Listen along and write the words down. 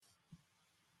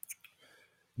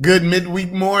Good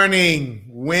midweek morning,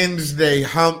 Wednesday,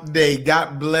 hump day.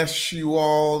 God bless you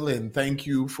all, and thank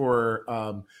you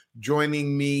for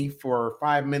joining me for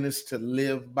 5 minutes to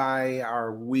live by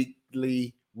our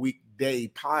weekday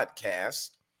podcast.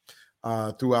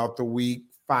 Throughout the week,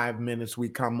 5 minutes, we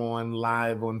come on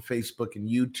live on Facebook and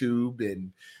YouTube,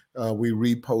 and we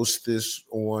repost this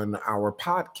on our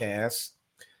podcast.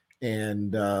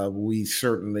 And we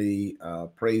certainly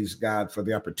praise God for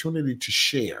the opportunity to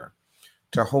share,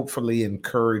 to hopefully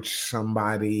encourage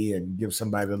somebody and give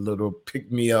somebody a little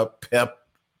pick me up, pep,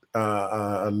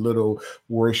 a little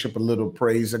worship, a little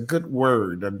praise, a good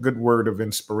word of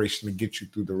inspiration to get you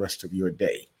through the rest of your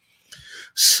day.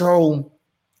 So,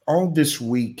 all this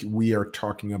week, we are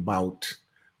talking about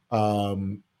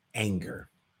anger,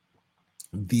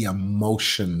 the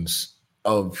emotions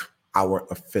of our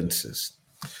offenses.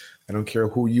 I don't care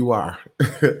who you are.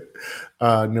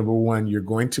 Number one, you're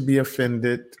going to be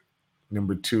offended.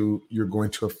 Number two, you're going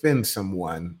to offend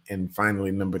someone. And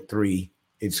finally, number three,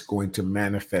 it's going to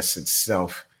manifest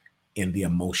itself in the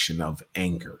emotion of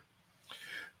anger.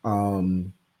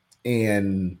 And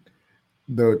the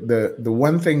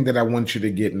one thing that I want you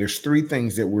to get, and there's three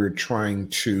things that we're trying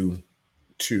to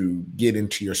get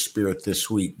into your spirit this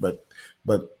week, but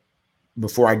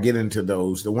before I get into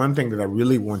those, the one thing that I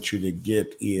really want you to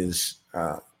get is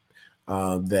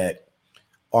that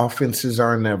offenses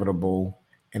are inevitable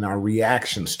and our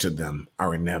reactions to them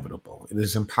are inevitable. It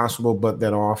is impossible, but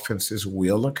that offenses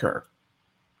will occur.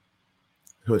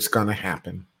 So it's going to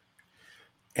happen.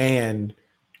 And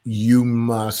you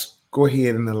must go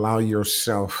ahead and allow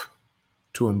yourself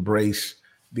to embrace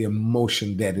the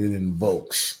emotion that it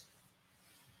invokes.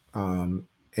 And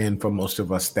for most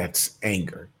of us, that's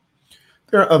anger.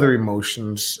 There are other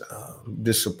emotions,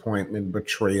 disappointment,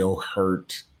 betrayal,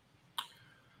 hurt,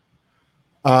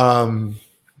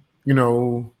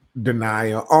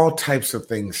 denial, all types of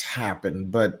things happen.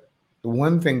 But the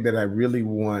one thing that I really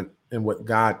want and what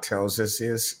God tells us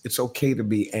is it's okay to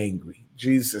be angry.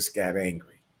 Jesus got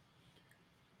angry.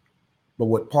 But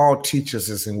what Paul teaches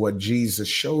us and what Jesus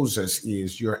shows us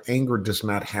is your anger does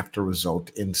not have to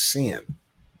result in sin.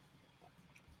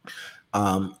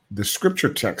 The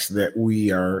scripture text that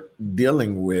we are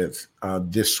dealing with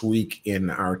this week in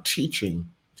our teaching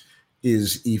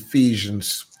is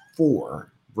Ephesians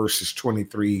 4, verses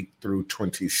 23 through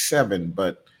 27.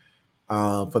 But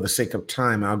for the sake of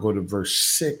time, I'll go to verse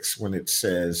 6 when it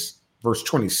says, verse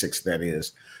 26, that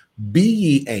is, be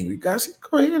ye angry. Guys,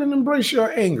 go ahead and embrace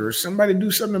your anger. Somebody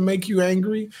do something to make you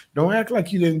angry. Don't act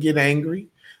like you didn't get angry.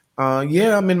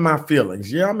 Yeah, I'm in my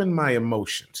feelings. Yeah, I'm in my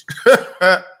emotions.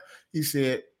 He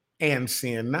said, and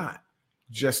sin not.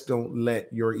 Just don't let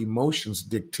your emotions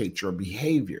dictate your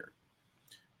behavior.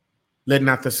 Let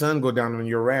not the sun go down on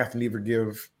your wrath, neither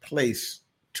give place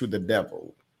to the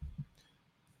devil.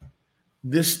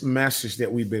 This message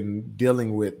that we've been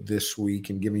dealing with this week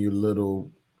and giving you little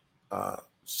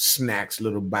snacks,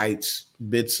 little bites,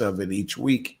 bits of it each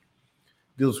week,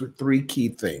 deals with three key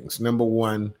things. Number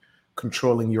one,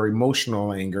 controlling your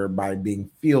emotional anger by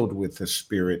being filled with the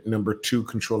Spirit. Number two,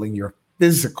 controlling your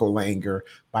physical anger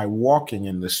by walking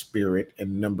in the Spirit.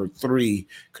 And number three,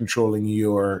 controlling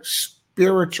your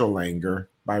spiritual anger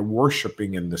by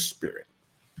worshiping in the Spirit.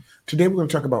 Today, we're going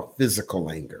to talk about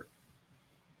physical anger.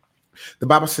 The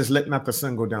Bible says, let not the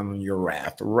sun go down on your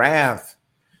wrath. Wrath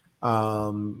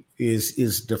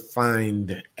is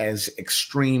defined as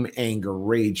extreme anger,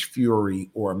 rage,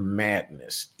 fury, or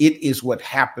madness. It is what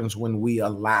happens when we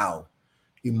allow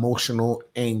emotional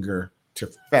anger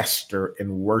to fester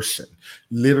and worsen.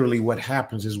 Literally, what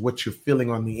happens is what you're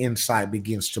feeling on the inside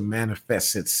begins to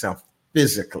manifest itself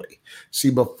physically.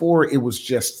 See, before it was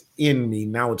just in me,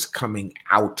 now it's coming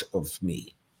out of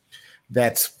me.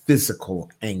 That's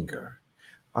physical anger.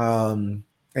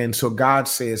 And so God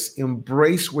says,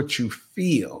 embrace what you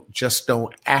feel, just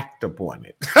don't act upon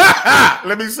it.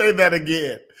 Let me say that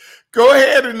again. Go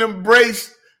ahead and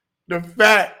embrace the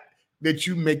fact that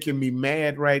you're making me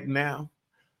mad right now,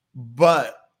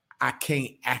 but I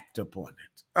can't act upon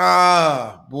it.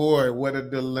 Ah, boy, what a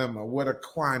dilemma, what a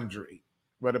quandary,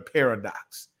 what a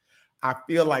paradox. I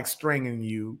feel like stringing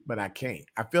you, but I can't.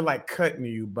 I feel like cutting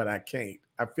you, but I can't.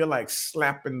 I feel like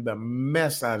slapping the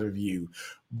mess out of you,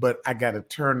 but I got to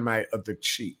turn my other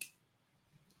cheek.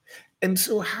 And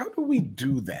so how do we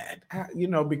do that?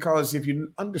 Because if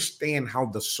you understand how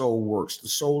the soul works, the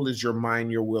soul is your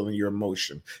mind, your will, and your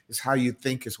emotion. It's how you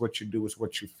think, is what you do, is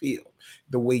what you feel.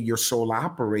 The way your soul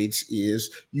operates is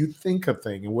you think a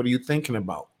thing. And what are you thinking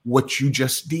about? What you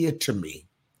just did to me.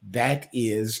 That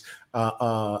is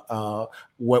what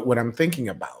I'm thinking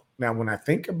about. Now, when I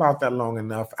think about that long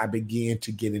enough, I begin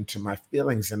to get into my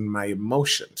feelings and my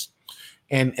emotions.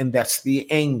 And that's the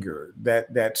anger,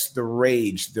 that's the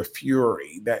rage, the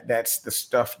fury, that's the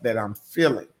stuff that I'm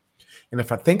feeling. And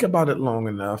if I think about it long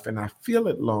enough and I feel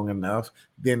it long enough,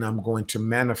 then I'm going to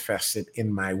manifest it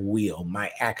in my will, my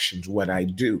actions, what I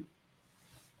do.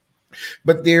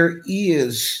 But there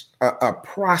is a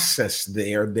process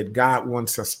there that God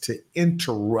wants us to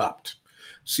interrupt.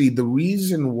 See, the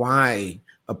reason why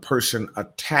a person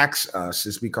attacks us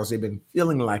is because they've been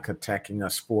feeling like attacking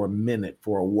us for a minute,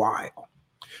 for a while.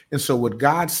 And so, what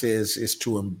God says is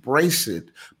to embrace it,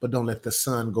 but don't let the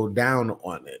sun go down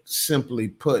on it. Simply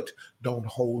put, don't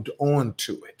hold on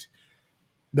to it.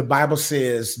 The Bible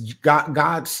says,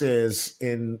 God says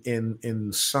in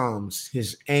Psalms,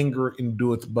 his anger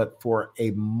endureth but for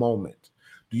a moment.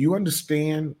 Do you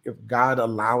understand if God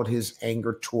allowed his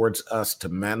anger towards us to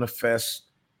manifest,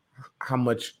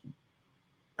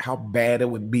 how bad it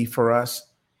would be for us?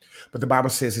 But the Bible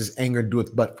says his anger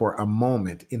doeth but for a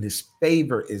moment. In his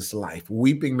favor is life.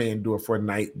 Weeping may endure for a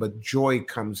night, but joy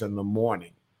comes in the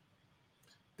morning.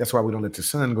 That's why we don't let the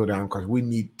sun go down, because we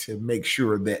need to make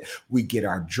sure that we get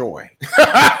our joy.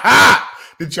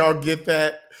 Did y'all get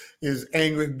that? His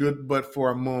anger endureth but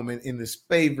for a moment. In his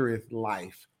favor is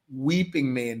life.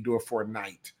 Weeping may endure for a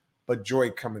night, but joy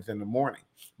cometh in the morning.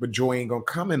 But joy ain't gonna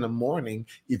come in the morning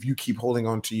if you keep holding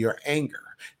on to your anger.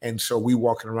 And so we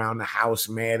walking around the house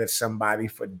mad at somebody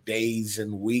for days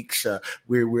and weeks.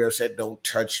 We're upset, don't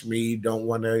touch me, don't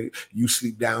want to, you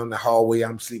sleep down the hallway,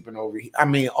 I'm sleeping over here. I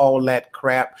mean, all that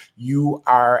crap. You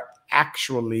are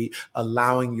actually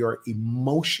allowing your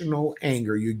emotional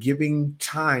anger, you're giving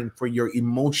time for your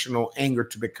emotional anger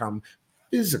to become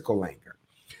physical anger.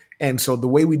 And so the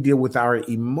way we deal with our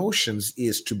emotions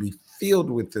is to be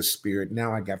filled with the Spirit.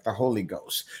 Now I got the Holy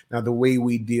Ghost. Now the way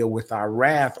we deal with our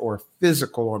wrath or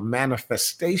physical or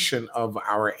manifestation of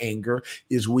our anger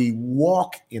is we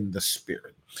walk in the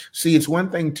Spirit. See, it's one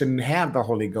thing to have the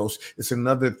Holy Ghost. It's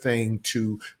another thing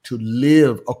to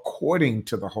live according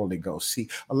to the Holy Ghost. See,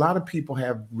 a lot of people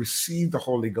have received the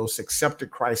Holy Ghost, accepted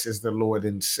Christ as their Lord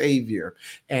and Savior.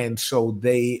 And so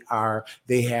they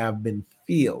have been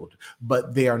filled,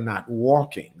 but they are not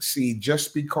walking. See,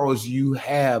 just because you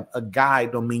have a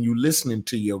guide don't mean you listening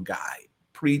to your guide.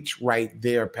 Preach right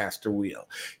there, Pastor Will.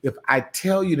 If I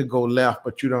tell you to go left,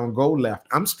 but you don't go left,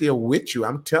 I'm still with you.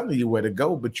 I'm telling you where to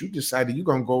go, but you decided you're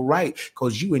going to go right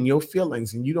because you and your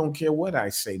feelings and you don't care what I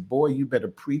say. Boy, you better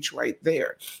preach right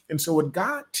there. And so what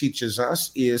God teaches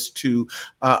us is to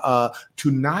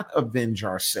not avenge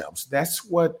ourselves. That's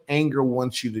what anger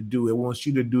wants you to do. It wants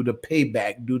you to do the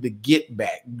payback, do the get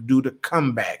back, do the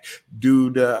comeback, do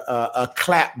the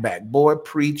clap back. Boy,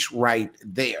 preach right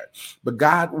there. But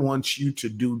God wants you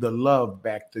to do the love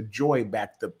back, the joy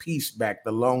back, the peace back,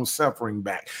 the long suffering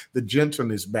back, the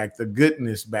gentleness back, the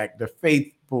goodness back, the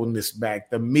faithfulness back,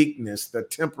 the meekness, the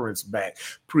temperance back.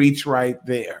 Preach right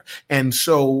there. And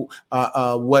so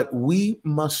what we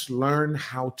must learn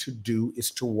how to do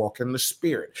is to walk in the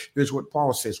Spirit. Here's what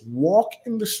Paul says: walk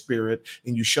in the Spirit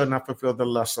and you shall not fulfill the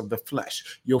lust of the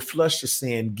flesh. Your flesh is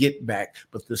saying get back,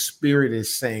 but the Spirit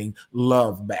is saying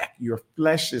love back. Your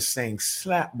flesh is saying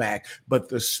slap back, but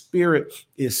the Spirit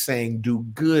is saying do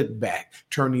good back,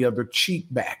 turn the other cheek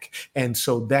back. And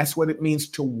so that's what it means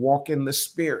to walk in the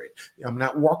Spirit. I'm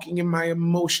not walking in my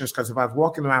emotions, because if I was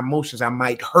walking in my emotions, I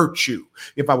might hurt you.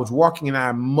 If I was walking in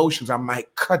my emotions, I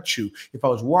might cut you. If I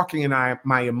was walking in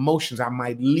my emotions, I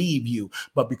might leave you.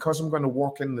 But because I'm going to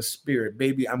walk in the Spirit,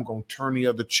 baby, I'm going to turn the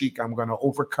other cheek. I'm going to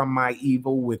overcome my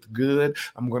evil with good.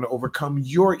 I'm going to overcome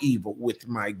your evil with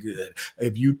my good.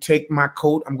 If you take my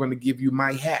coat, I'm going to give you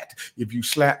my hat. If you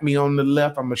slap me on the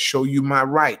left, I'm going to show you my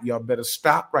right. Y'all better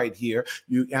stop right here.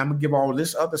 I'm going to give all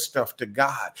this other stuff to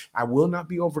God. I will not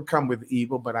be overcome with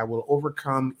evil, but I will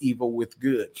overcome evil with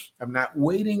good. I'm not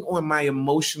waiting on my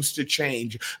emotions to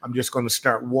change. I'm just going to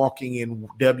start walking in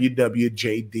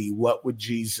WWJD. What would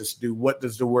Jesus do? What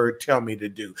does the word tell me to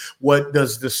do? What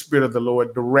does the Spirit of the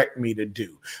Lord direct me to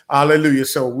do? Hallelujah.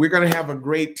 So we're going to have a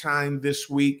great time this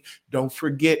week. Don't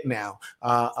forget now,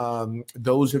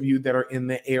 those of you that are in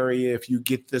the area, if you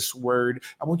get this word,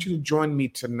 I want you to join me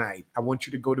tonight. I want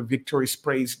you to go to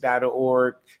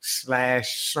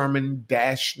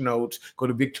victoriouspraise.org/sermon-notes. Go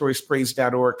to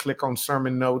victoriouspraise.org, click on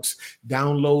sermon notes,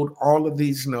 download all of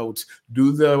these notes,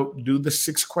 do the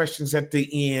 6 questions at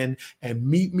the end, and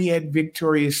meet me at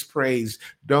Victorious Praise.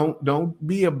 Don't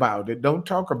be about it. Don't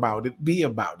talk about it. Be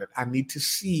about it. I need to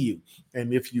see you.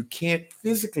 And if you can't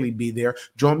physically be there,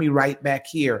 join me right back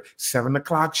here, 7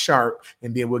 o'clock sharp,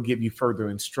 and then we'll give you further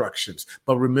instructions.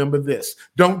 But remember this: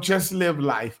 don't just live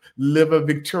life, live a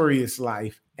victorious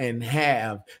life and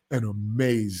have an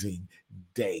amazing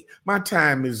day. My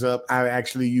time is up. I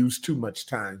actually used too much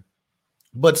time.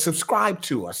 But subscribe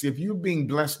to us. If you're being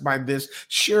blessed by this,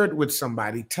 share it with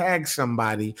somebody, tag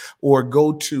somebody, or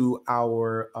go to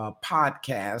our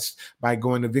podcast by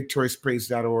going to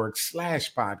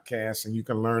victoriouspraise.org/podcast, and you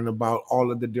can learn about all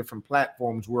of the different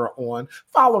platforms we're on.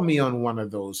 Follow me on one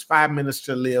of those, 5 Minutes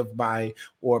to Live by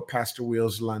or Pastor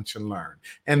Will's Lunch and Learn.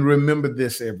 And remember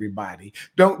this, everybody.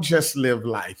 Don't just live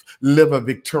life, live a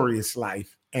victorious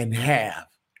life and have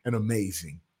an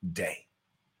amazing day.